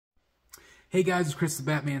Hey guys, it's Chris the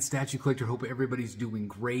Batman Statue Collector. Hope everybody's doing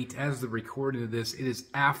great. As the recording of this, it is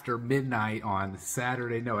after midnight on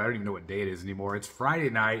Saturday. No, I don't even know what day it is anymore. It's Friday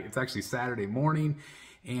night. It's actually Saturday morning.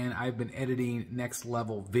 And I've been editing Next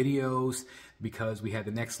Level videos because we had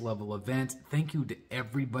the Next Level event. Thank you to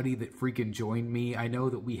everybody that freaking joined me. I know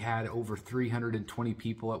that we had over 320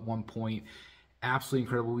 people at one point. Absolutely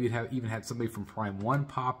incredible. We even had somebody from Prime 1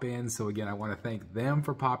 pop in. So again, I want to thank them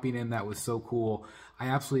for popping in. That was so cool. I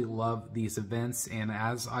absolutely love these events. And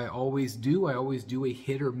as I always do a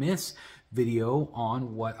hit or miss video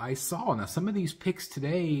on what I saw. Now, some of these picks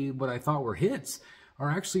today, what I thought were hits, are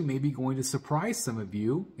actually maybe going to surprise some of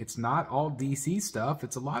you. It's not all DC stuff.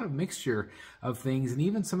 It's a lot of mixture of things. And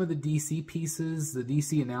even some of the DC pieces, the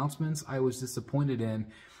DC announcements, I was disappointed in.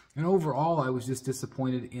 And overall, I was just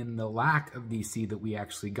disappointed in the lack of DC that we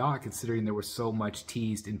actually got, considering there was so much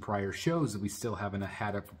teased in prior shows that we still haven't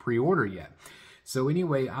had up for pre-order yet. So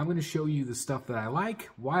anyway, I'm going to show you the stuff that I like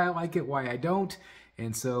it, why I don't.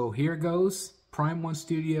 And so here goes. Prime 1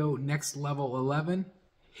 Studio, Next Level 11,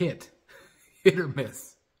 hit. Hit or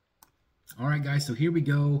miss. All right, guys, so here we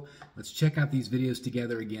go. Let's check out these videos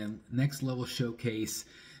together again. Next Level Showcase.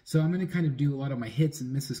 So I'm going to kind of do a lot of my hits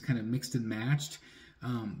and misses kind of mixed and matched.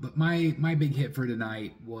 But my big hit for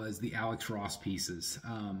tonight was the Alex Ross pieces.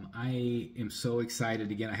 I am so excited.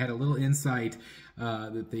 Again, I had a little insight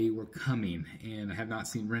that they were coming, and I have not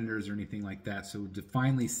seen renders or anything like that. So to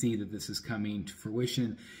finally see that this is coming to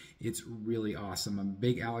fruition, it's really awesome. I'm a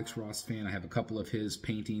big Alex Ross fan. I have a couple of his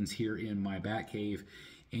paintings here in my Batcave.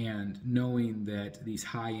 And knowing that these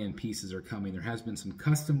high-end pieces are coming, there has been some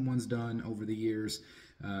custom ones done over the years.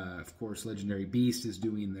 Of course, Legendary Beast is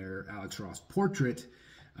doing their Alex Ross portrait,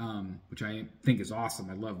 which I think is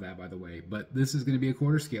awesome. I love that, by the way. But this is going to be a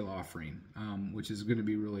quarter scale offering, which is going to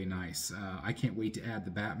be really nice. I can't wait to add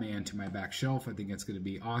the Batman to my back shelf. I think that's going to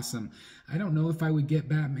be awesome. I don't know if I would get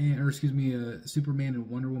Batman, or excuse me, Superman and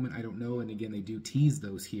Wonder Woman. I don't know. And again, they do tease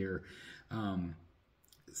those here.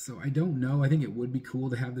 So I don't know. I think it would be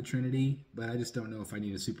cool to have the Trinity, but I just don't know if I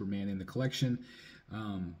need a Superman in the collection.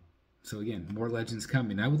 So again, more Legends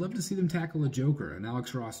coming. I would love to see them tackle a Joker, an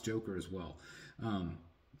Alex Ross Joker as well.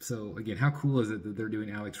 So again, how cool is it that they're doing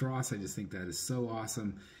Alex Ross? I just think that is so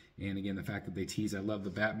awesome. And again, the fact that they tease, I love the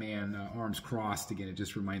Batman arms crossed. Again, it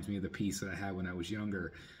just reminds me of the piece that I had when I was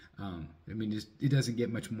younger. I mean, it doesn't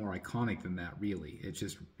get much more iconic than that, really. It's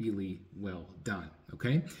just really well done,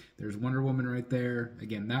 okay? There's Wonder Woman right there.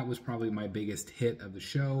 Again, that was probably my biggest hit of the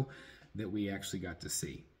show that we actually got to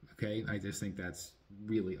see, okay? I just think that's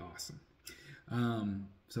really awesome.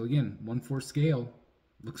 So again, 1/4 scale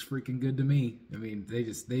looks freaking good to me. I mean, they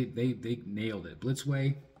nailed it.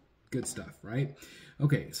 Blitzway, good stuff, right?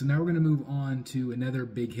 Okay, so now we're going to move on to another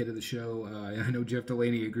big hit of the show. I know Jeff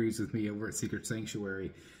Delaney agrees with me over at Secret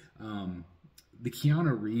Sanctuary. The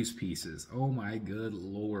Keanu Reeves pieces, oh my good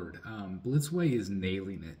lord. Blitzway is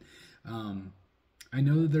nailing it. I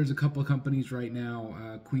know that there's a couple of companies right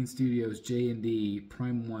now, Queen Studios, J&D,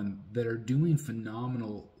 Prime 1, that are doing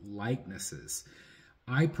phenomenal likenesses.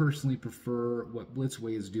 I personally prefer what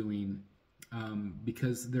Blitzway is doing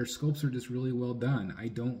because their sculpts are just really well done. I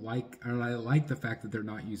like the fact that they're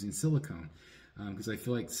not using silicone because I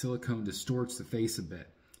feel like silicone distorts the face a bit.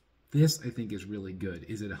 This, I think, is really good.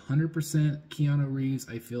 Is it 100% Keanu Reeves?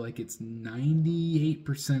 I feel like it's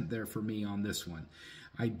 98% there for me on this one.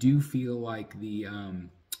 I do feel like the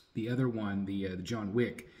other one, the John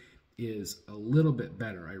Wick, is a little bit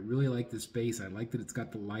better. I really like this base. I like that it's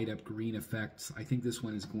got the light up green effects. I think this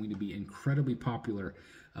one is going to be incredibly popular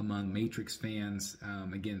among Matrix fans.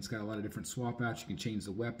 Again, it's got a lot of different swap outs. You can change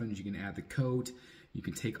the weapons. You can add the coat. You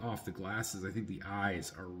can take off the glasses. I think the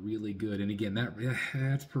eyes are really good. And again,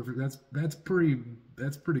 that's perfect. That's pretty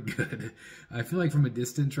good. I feel like from a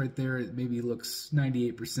distance right there, it maybe looks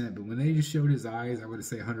 98%. But when they just showed his eyes, I would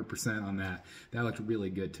say 100% on that. That looked really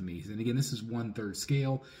good to me. And again, this is 1/3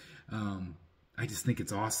 scale. I just think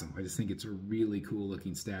it's awesome. I just think it's a really cool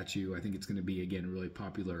looking statue. I think it's going to be, again, really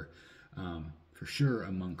popular for sure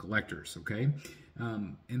among collectors, okay?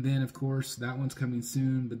 And then, of course, that one's coming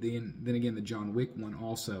soon, but then again, the John Wick one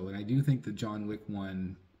also. And I do think the John Wick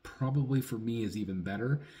one probably for me is even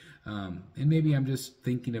better. And maybe I'm just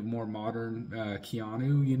thinking of more modern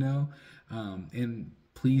Keanu, you know? And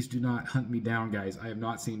please do not hunt me down, guys. I have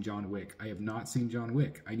not seen John Wick. I have not seen John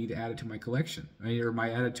Wick. I need to add it to my collection. Add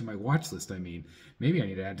it to my watch list, I mean. Maybe I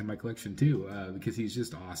need to add it to my collection too, because he's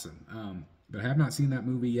just awesome. But I have not seen that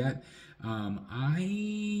movie yet.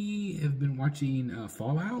 I have been watching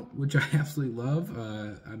Fallout, which I absolutely love.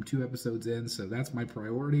 I'm 2 episodes in, so that's my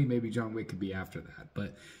priority. Maybe John Wick could be after that.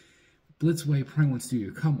 But Blitzway Prime 1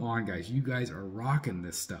 Studio. Come on, guys. You guys are rocking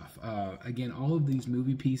this stuff. Again, all of these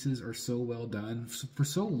movie pieces are so well done. For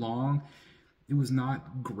so long, it was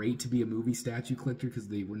not great to be a movie statue collector because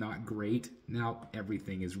they were not great. Now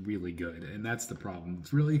everything is really good, and that's the problem.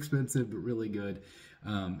 It's really expensive, but really good.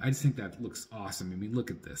 I just think that looks awesome. I mean,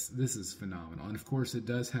 look at this. This is phenomenal. And, of course, it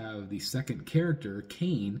does have the second character,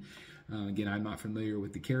 Kane. Again, I'm not familiar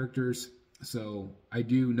with the characters, so I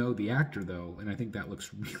do know the actor, though, and I think that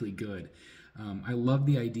looks really good. I love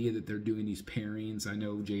the idea that they're doing these pairings. I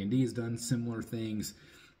know J&D has done similar things.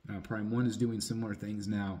 Prime 1 is doing similar things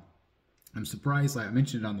now. I'm surprised, like I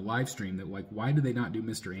mentioned it on the live stream, that, like, why do they not do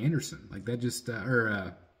Mr. Anderson? Like, that just,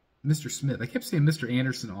 Mr. Smith. I kept saying Mr.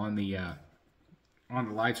 Anderson on the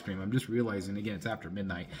live stream. I'm just realizing, again, it's after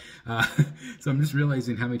midnight. So I'm just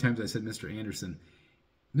realizing how many times I said Mr. Anderson.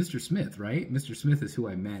 Mr. Smith, right? Mr. Smith is who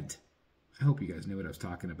I meant. I hope you guys knew what I was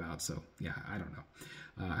talking about. So, yeah, I don't know.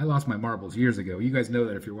 I lost my marbles years ago. You guys know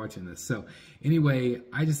that if you're watching this. So, anyway,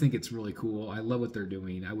 I just think it's really cool. I love what they're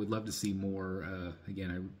doing. I would love to see more.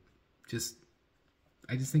 Again,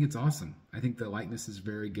 I just think it's awesome. I think the likeness is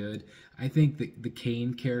very good. I think the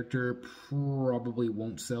Kane character probably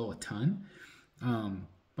won't sell a ton.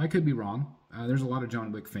 I could be wrong. There's a lot of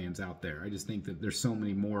John Wick fans out there. I just think that there's so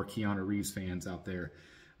many more Keanu Reeves fans out there.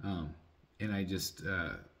 And I just,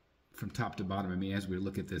 from top to bottom, I mean, as we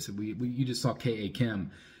look at this, you just saw K.A.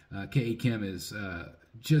 Kim. K.A. Kim is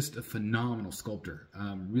just a phenomenal sculptor.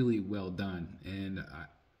 Really well done. And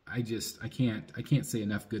I can't say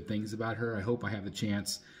enough good things about her. I hope I have the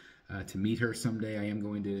chance to meet her someday. I am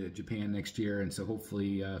going to Japan next year, and so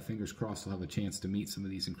hopefully, fingers crossed, I'll have a chance to meet some of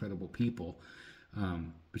these incredible people.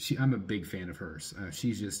 But I'm a big fan of hers.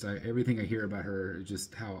 She's just, everything I hear about her,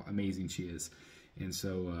 just how amazing she is. And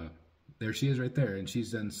so there she is right there, and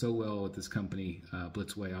she's done so well with this company,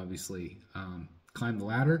 Blitzway, obviously. Climbed the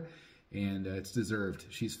ladder, and it's deserved.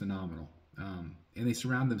 She's phenomenal. And they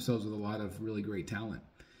surround themselves with a lot of really great talent.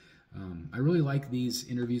 I really like these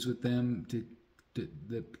interviews with them,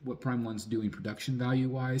 what Prime 1's doing production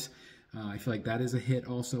value-wise. I feel like that is a hit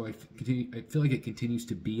also. I feel like it continues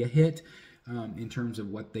to be a hit in terms of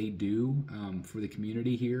what they do for the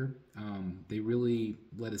community here. They really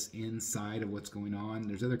let us inside of what's going on.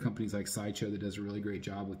 There's other companies like Sideshow that does a really great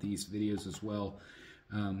job with these videos as well.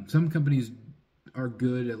 Some companies are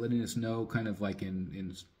good at letting us know, kind of like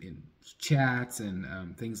in chats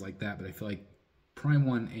and things like that, but I feel like Prime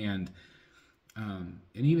 1 and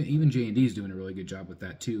even J&D is doing a really good job with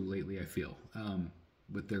that too lately, I feel,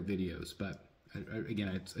 with their videos. But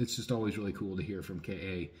again, it's just always really cool to hear from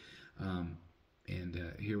K.A.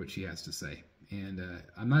 And hear what she has to say. And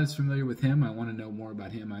I'm not as familiar with him. I want to know more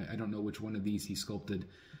about him. I don't know which one of these he sculpted.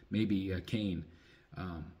 Maybe Kane.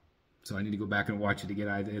 So I need to go back and watch it again.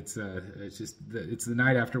 It's the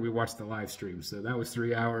night after we watched the live stream, so that was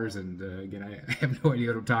 3 hours. And again, I have no idea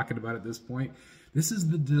what I'm talking about at this point. This is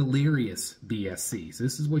the delirious BSC. So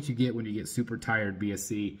this is what you get when you get super tired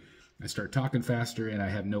BSC. I start talking faster, and I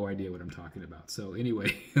have no idea what I'm talking about. So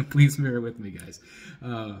anyway, please bear with me, guys.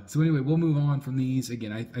 So anyway, we'll move on from these.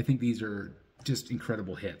 Again, I think these are just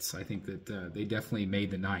incredible hits. I think that they definitely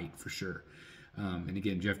made the night for sure. And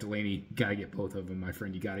again, Jeff Delaney, got to get both of them, my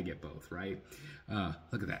friend. You got to get both, right?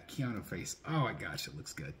 Look at that Keanu face. Oh my gosh, it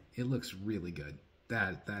looks good. It looks really good.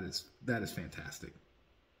 That is fantastic.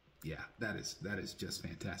 Yeah, that is just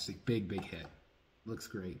fantastic. Big hit. Looks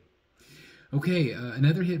great. Okay,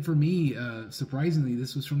 another hit for me. Surprisingly,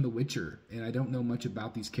 this was from The Witcher, and I don't know much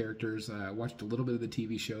about these characters. I watched a little bit of the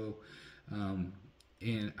TV show,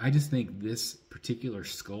 and I just think this particular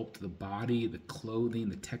sculpt, the body, the clothing,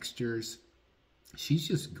 the textures, she's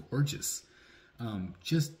just gorgeous.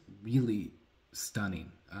 Just really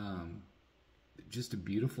stunning. Just a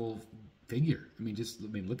beautiful figure. I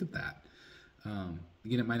mean, look at that.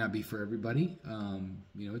 Again, it might not be for everybody.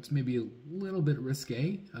 It's maybe a little bit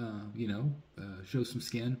risque, show some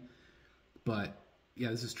skin. But, yeah,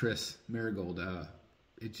 this is Triss Marigold.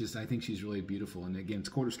 I think she's really beautiful. And, again, it's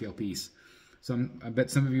a quarter scale piece. So I bet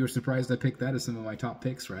some of you are surprised I picked that as some of my top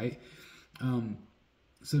picks, right?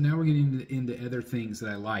 So now we're getting into other things that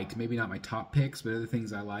I liked. Maybe not my top picks, but other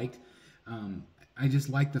things I liked. I just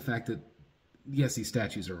like the fact that, yes, these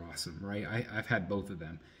statues are awesome, right? I've had both of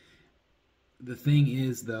them. The thing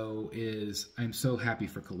is, though, I'm so happy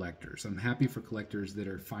for collectors. I'm happy for collectors that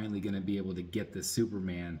are finally going to be able to get this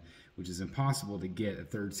Superman, which is impossible to get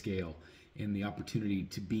at third scale, and the opportunity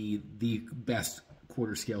to be the best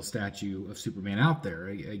quarter scale statue of Superman out there.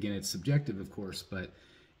 Again, it's subjective, of course, but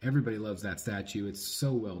everybody loves that statue. It's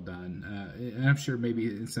so well done. And I'm sure maybe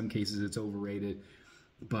in some cases it's overrated,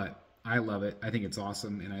 but I love it. I think it's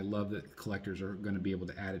awesome, and I love that collectors are going to be able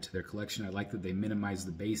to add it to their collection. I like that they minimize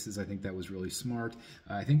the bases. I think that was really smart.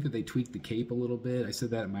 I think that they tweaked the cape a little bit. I said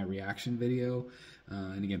that in my reaction video.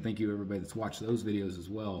 And again, thank you everybody that's watched those videos as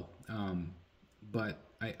well. But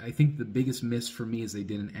I think the biggest miss for me is they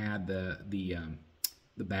didn't add the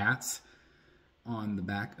bats on the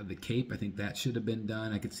back of the cape. I think that should have been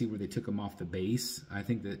done. I could see where they took them off the base. I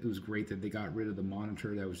think that it was great that they got rid of the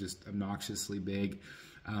monitor that was just obnoxiously big.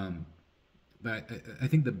 But I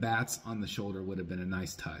think the bats on the shoulder would have been a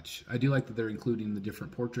nice touch. I do like that they're including the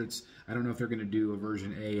different portraits. I don't know if they're going to do a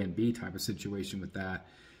version A and B type of situation with that,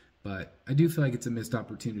 but I do feel like it's a missed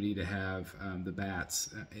opportunity to have the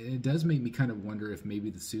bats. It does make me kind of wonder if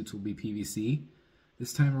maybe the suits will be PVC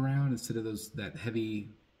this time around instead of that heavy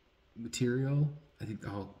material. I think,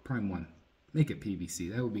 Prime 1, make it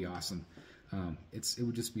PVC. That would be awesome. It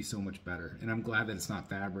would just be so much better. And I'm glad that it's not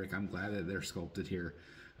fabric. I'm glad that they're sculpted here.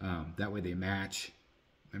 That way they match.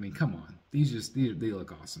 I mean, come on. They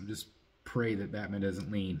look awesome. Just pray that Batman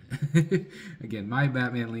doesn't lean. Again, my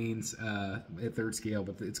Batman leans at 3rd scale,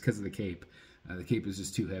 but it's because of the cape. The cape is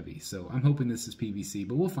just too heavy. So I'm hoping this is PVC,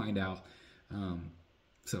 but we'll find out.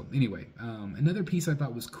 So anyway, another piece I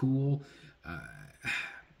thought was cool.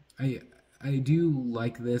 I do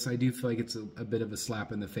like this. I do feel like it's a bit of a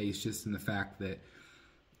slap in the face just in the fact that,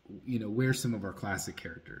 you know, where's some of our classic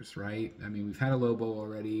characters, right? I mean, we've had a Lobo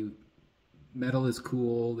already. Metal is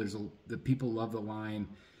cool. The people love the line,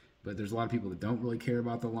 but there's a lot of people that don't really care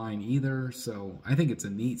about the line either. So I think it's a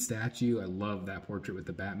neat statue. I love that portrait with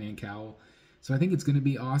the Batman cowl. So I think it's going to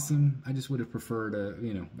be awesome. I just would have preferred a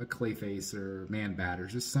Clayface or Man-Bat or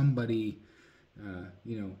just somebody,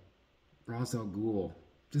 Ra's al Ghul.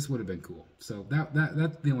 Just would have been cool. So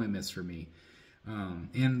that's the only miss for me.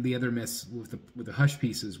 And the other miss with the Hush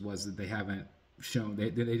pieces was that they haven't shown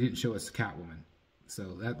they didn't show us Catwoman. So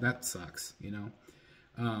that sucks, you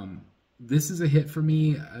know. This is a hit for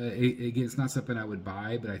me. Again, it's not something I would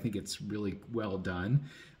buy, but I think it's really well done.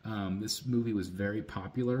 This movie was very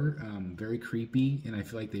popular, very creepy, and I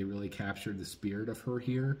feel like they really captured the spirit of her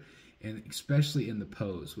here. And especially in the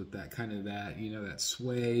pose with that kind of that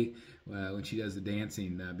sway when she does the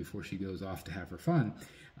dancing before she goes off to have her fun.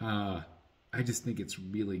 I just think it's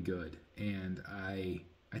really good. And I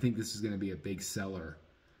think this is going to be a big seller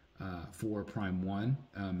for Prime 1.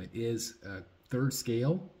 It is 3rd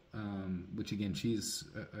scale, which again, she's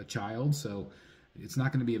a child, so it's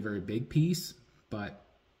not going to be a very big piece, but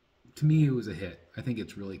to me, it was a hit. I think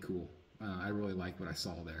it's really cool. I really like what I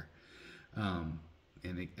saw there.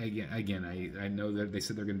 And again, I know that they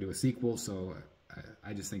said they're going to do a sequel, so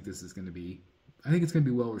I just think this is going to be, I think it's going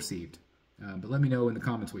to be well received. But let me know in the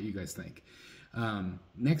comments what you guys think.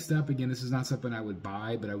 Next up, again, this is not something I would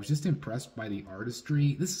buy, but I was just impressed by the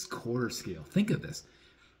artistry. This is quarter scale. Think of this.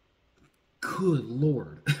 Good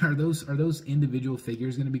Lord. Are those individual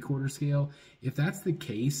figures going to be quarter scale? If that's the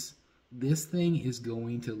case, this thing is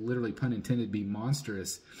going to literally, pun intended, be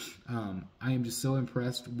monstrous. I am just so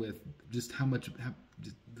impressed with just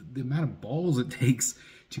the amount of balls it takes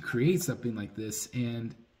to create something like this,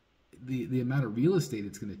 and the amount of real estate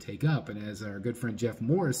it's going to take up. And as our good friend Jeff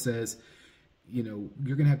Morris says, you know,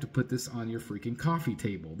 you're going to have to put this on your freaking coffee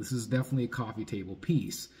table. This is definitely a coffee table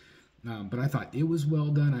piece. But I thought it was well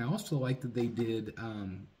done. I also like that they did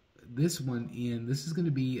this one this is going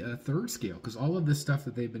to be a 3rd scale, because all of this stuff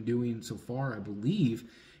that they've been doing so far, I believe,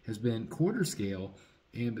 has been quarter scale,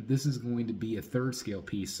 but this is going to be a 3rd scale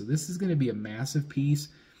piece. So this is going to be a massive piece,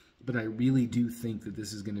 but I really do think that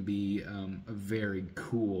this is going to be a very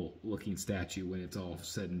cool looking statue when it's all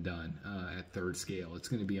said and done at 3rd scale. It's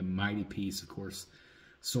going to be a mighty piece. Of course,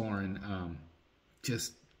 Soren,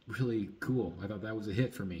 just really cool. I thought that was a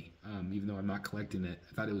hit for me, even though I'm not collecting it.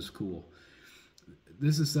 I thought it was cool.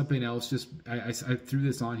 This is something else. Just I threw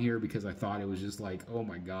this on here because I thought it was just like, oh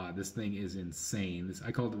my god, this thing is insane.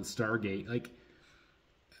 I called it the Stargate. Like,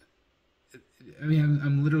 I mean,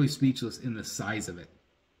 I'm literally speechless in the size of it.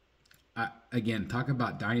 Again, talk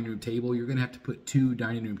about dining room table. You're going to have to put 2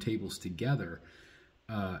 dining room tables together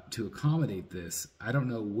to accommodate this. I don't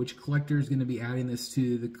know which collector is going to be adding this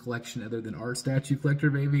to the collection other than Art Statue Collector.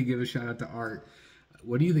 Maybe give a shout out to Art.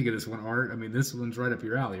 What do you think of this one, Art? I mean, this one's right up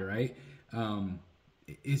your alley, right?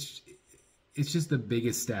 It's just the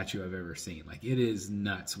biggest statue I've ever seen. Like, it is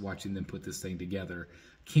nuts watching them put this thing together.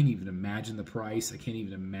 Can't even imagine the price. I can't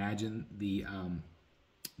even imagine the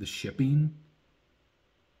shipping.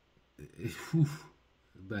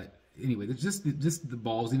 But anyway, just the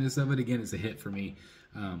ballsiness of it, again, is a hit for me.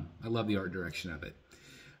 I love the art direction of it.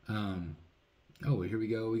 Oh, here we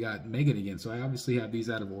go. We got Megan again. So I obviously have these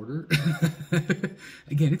out of order.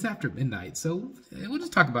 Again, it's after midnight. So we'll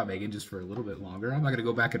just talk about Megan just for a little bit longer. I'm not going to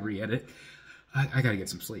go back and re-edit. I got to get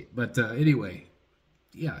some sleep. But anyway,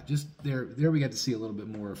 yeah, just there we got to see a little bit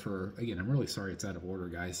more of her. Again, I'm really sorry it's out of order,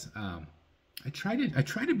 guys. I try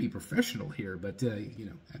to be professional here, but you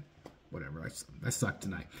know, whatever. I suck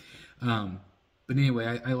tonight. But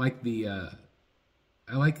anyway, I like the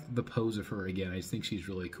pose of her again. I just think she's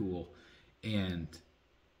really cool and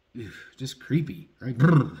just creepy, right?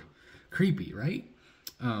 Creepy, right?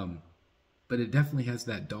 But it definitely has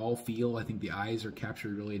that doll feel. I think the eyes are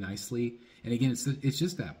captured really nicely. And again, it's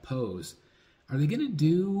just that pose. Are they going to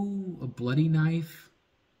do a bloody knife?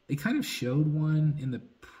 They kind of showed one in the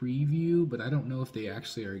preview, but I don't know if they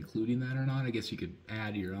actually are including that or not. I guess you could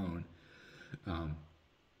add your own. And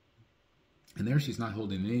there she's not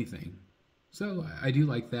holding anything. So I do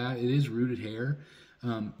like that. It is rooted hair.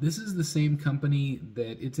 This is the same company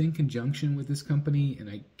that it's in conjunction with this company, and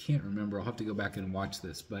I can't remember. I'll have to go back and watch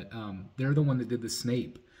this, but they're the one that did the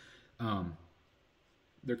Snape.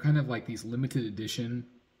 They're kind of like these limited edition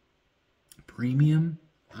premium,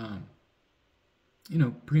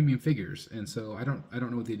 premium figures, and so I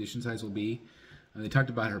don't know what the edition size will be. They talked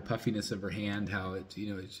about her puffiness of her hand, how it's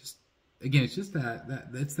just, again, it's just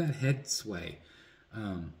that's that head sway.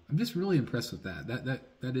 I'm just really impressed with that.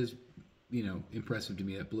 That is, impressive to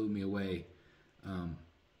me. That blew me away. And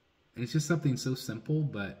it's just something so simple,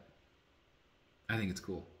 but I think it's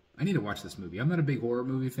cool. I need to watch this movie. I'm not a big horror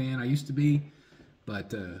movie fan. I used to be,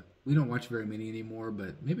 but we don't watch very many anymore.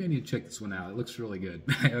 But maybe I need to check this one out. It looks really good.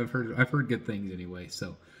 I've heard good things anyway,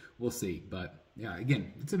 so we'll see. But yeah,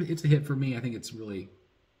 again, it's a hit for me. I think it's really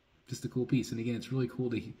just a cool piece. And again, it's really cool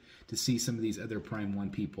to see some of these other Prime 1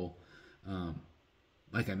 people.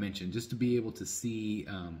 Like I mentioned, just to be able to see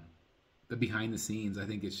the behind the scenes. I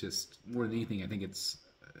think it's just, more than anything, I think it's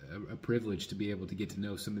a privilege to be able to get to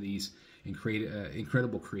know some of these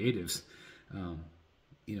incredible creatives,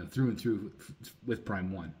 through and through with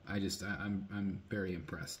Prime 1. I'm very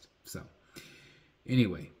impressed. So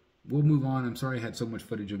anyway, we'll move on. I'm sorry I had so much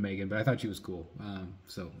footage of Megan, but I thought she was cool.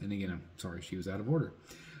 And again, I'm sorry she was out of order.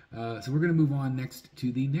 So we're going to move on next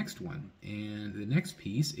to the next one. And the next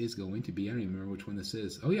piece is going to be, I don't even remember which one this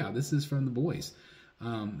is. Oh yeah, this is from The Boys.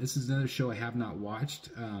 This is another show I have not watched.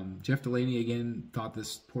 Jeff Delaney, again, thought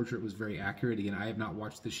this portrait was very accurate. Again, I have not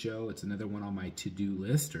watched the show. It's another one on my to-do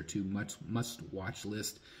list or must-watch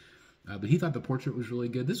list. But he thought the portrait was really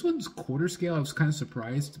good. This one's quarter scale. I was kind of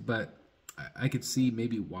surprised, but I could see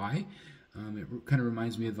maybe why. It kind of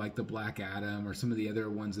reminds me of like the Black Adam or some of the other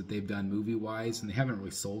ones that they've done movie-wise, and they haven't really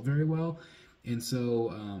sold very well. And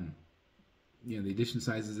so, the edition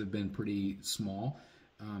sizes have been pretty small.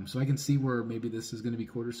 So I can see where maybe this is going to be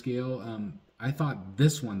quarter scale. I thought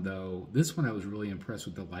this one I was really impressed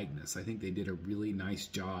with the likeness. I think they did a really nice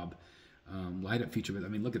job. Light up feature, but I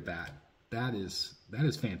mean, look at that. That is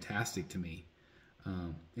fantastic to me.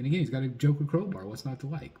 And again, he's got a Joker crowbar. What's not to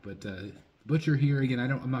like? But Butcher here, again,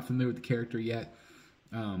 I'm not familiar with the character yet.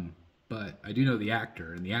 But I do know the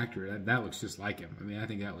actor, and the actor that looks just like him. I mean, I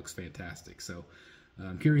think that looks fantastic. So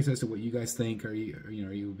I'm curious as to what you guys think. Are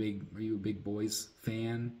you a big Boys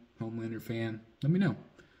fan, Homelander fan? Let me know.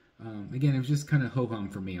 Again, it was just kind of ho-hum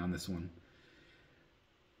for me on this one.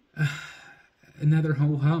 Another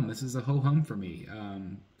ho-hum. This is a ho-hum for me.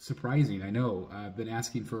 Surprising, I know. I've been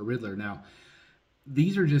asking for a Riddler. Now,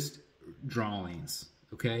 these are just drawings,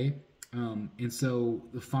 okay? And so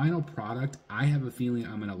the final product, I have a feeling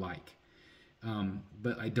I'm going to like.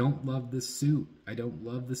 But I don't love this suit. I don't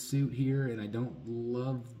love the suit here, and I don't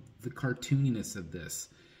love the cartooniness of this.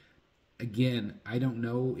 Again, I don't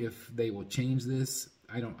know if they will change this.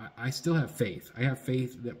 I still have faith. I have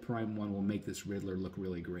faith that Prime 1 will make this Riddler look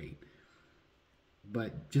really great.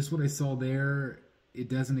 But just what I saw there, it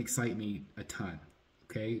doesn't excite me a ton.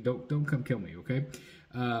 Okay? Don't come kill me, okay?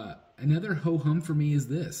 Another ho-hum for me is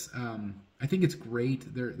this. I think it's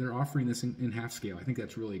great. They're offering this in half scale. I think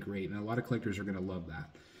that's really great, and a lot of collectors are going to love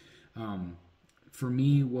that. For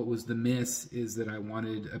me, what was the miss is that I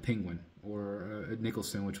wanted a Penguin or a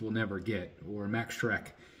Nicholson, which we'll never get, or Max Schreck.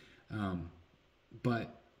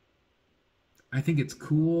 But I think it's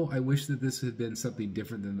cool. I wish that this had been something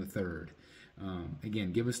different than the third.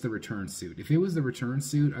 Again, give us the return suit. If it was the return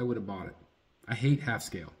suit, I would have bought it. I hate half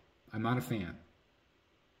scale. I'm not a fan.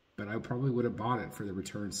 But I probably would have bought it for the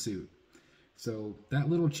return suit. So that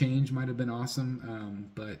little change might have been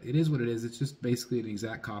awesome, but it is what it is. It's just basically an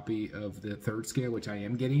exact copy of the third scale, which I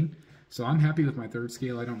am getting. So I'm happy with my third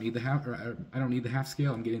scale. I don't need the half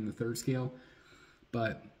scale. I'm getting the third scale.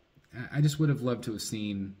 But I just would have loved to have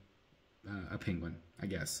seen a penguin, I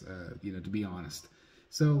guess, you know, to be honest.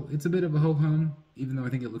 So it's a bit of a ho-hum, even though I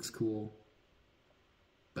think it looks cool.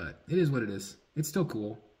 But it is what it is. It's still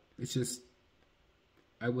cool. It's just,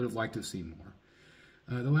 I would have liked to have seen more.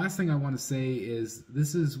 The last thing I want to say is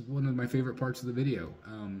this is one of my favorite parts of the video.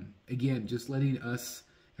 Again, just letting us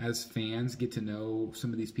as fans get to know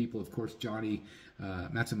some of these people. Of course, Johnny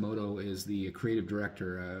Matsumoto is the creative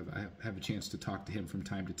director. I have a chance to talk to him from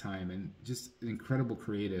time to time, and just an incredible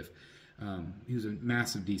creative. He was a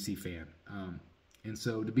massive DC fan. And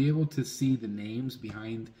so to be able to see the names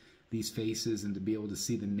behind these faces and to be able to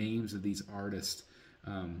see the names of these artists,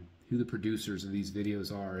 who the producers of these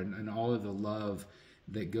videos are, and all of the love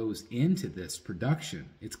that goes into this production,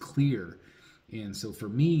 it's clear. And so for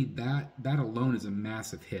me, that alone is a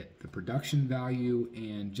massive hit. The production value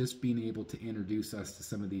and just being able to introduce us to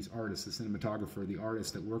some of these artists, the cinematographer, the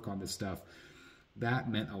artists that work on this stuff, that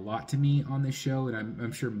meant a lot to me on this show. And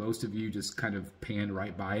I'm sure most of you just kind of panned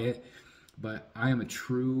right by it. But I am a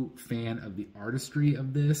true fan of the artistry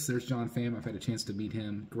of this. There's John Pham. I've had a chance to meet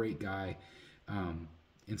him. Great guy.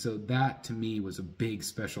 And so that, to me, was a big,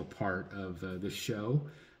 special part of the show.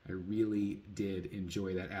 I really did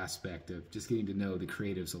enjoy that aspect of just getting to know the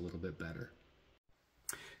creatives a little bit better.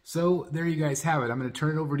 So there you guys have it. I'm going to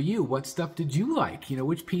turn it over to you. What stuff did you like? You know,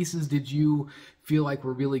 which pieces did you feel like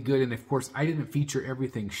were really good? And of course, I didn't feature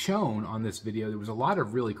everything shown on this video. There was a lot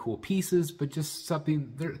of really cool pieces, but just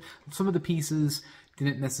something there. Some of the pieces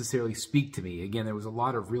didn't necessarily speak to me. Again, there was a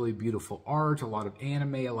lot of really beautiful art, a lot of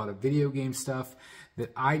anime, a lot of video game stuff that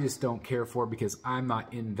I just don't care for because I'm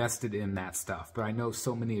not invested in that stuff. But I know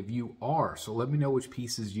so many of you are. So let me know which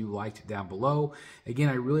pieces you liked down below. Again,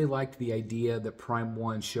 I really liked the idea that Prime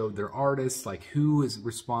 1 showed their artists, like who is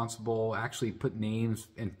responsible, actually put names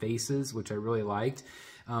and faces, which I really liked.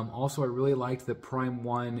 Also, I really liked that Prime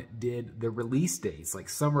 1 did the release dates, like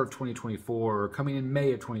summer of 2024 or coming in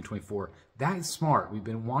May of 2024. That is smart. We've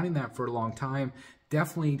been wanting that for a long time.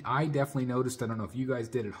 I definitely noticed, I don't know if you guys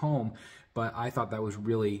did at home, but I thought that was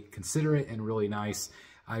really considerate and really nice.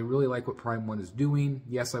 I really like what Prime 1 is doing.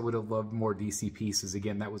 Yes, I would have loved more DC pieces.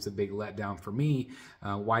 Again, that was a big letdown for me.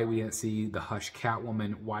 Why we didn't see the Hush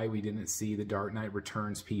Catwoman, why we didn't see the Dark Knight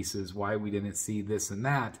Returns pieces, why we didn't see this and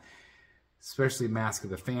that. Especially Mask of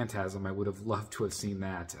the Phantasm, I would have loved to have seen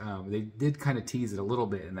that. They did kind of tease it a little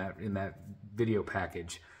bit in that video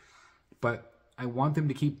package. But I want them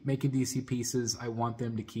to keep making DC pieces. I want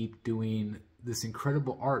them to keep doing this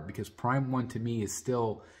incredible art because Prime 1 to me is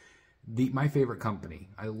still my favorite company.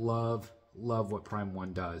 I love what Prime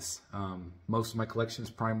 1 does. Most of my collection is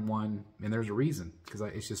Prime 1, and there's a reason because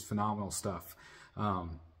it's just phenomenal stuff.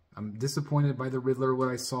 I'm disappointed by the Riddler, what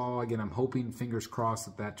I saw. Again, I'm hoping, fingers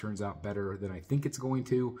crossed, that turns out better than I think it's going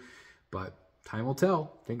to. But time will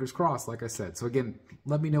tell. Fingers crossed, like I said. So again,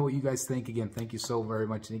 let me know what you guys think. Again, thank you so very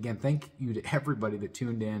much. And again, thank you to everybody that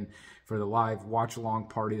tuned in for the live watch-along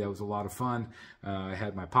party. That was a lot of fun. I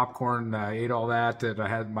had my popcorn, I ate all that, and I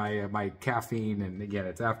had my caffeine. And again,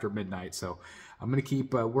 it's after midnight, so I'm going to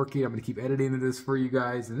keep working. I'm going to keep editing this for you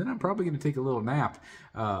guys, and then I'm probably going to take a little nap.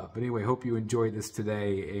 But anyway, hope you enjoyed this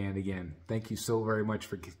today. And again, thank you so very much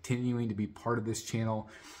for continuing to be part of this channel.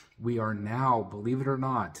 We are now, believe it or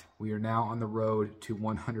not, we are now on the road to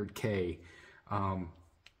 100K. I'm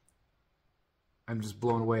just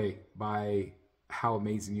blown away by how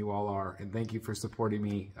amazing you all are. And thank you for supporting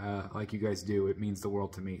me like you guys do. It means the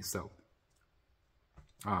world to me. So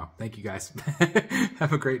thank you guys.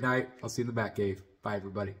 Have a great night. I'll see you in the Batcave. Bye,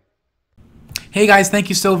 everybody. Hey guys, thank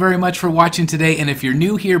you so very much for watching today, and if you're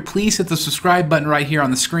new here, please hit the subscribe button right here on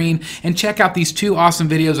the screen and check out these two awesome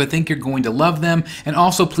videos. I think you're going to love them. And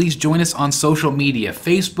also please join us on social media,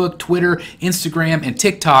 Facebook, Twitter, Instagram, and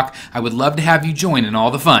TikTok. I would love to have you join in all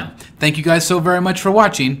the fun. Thank you guys so very much for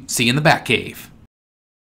watching. See you in the Batcave.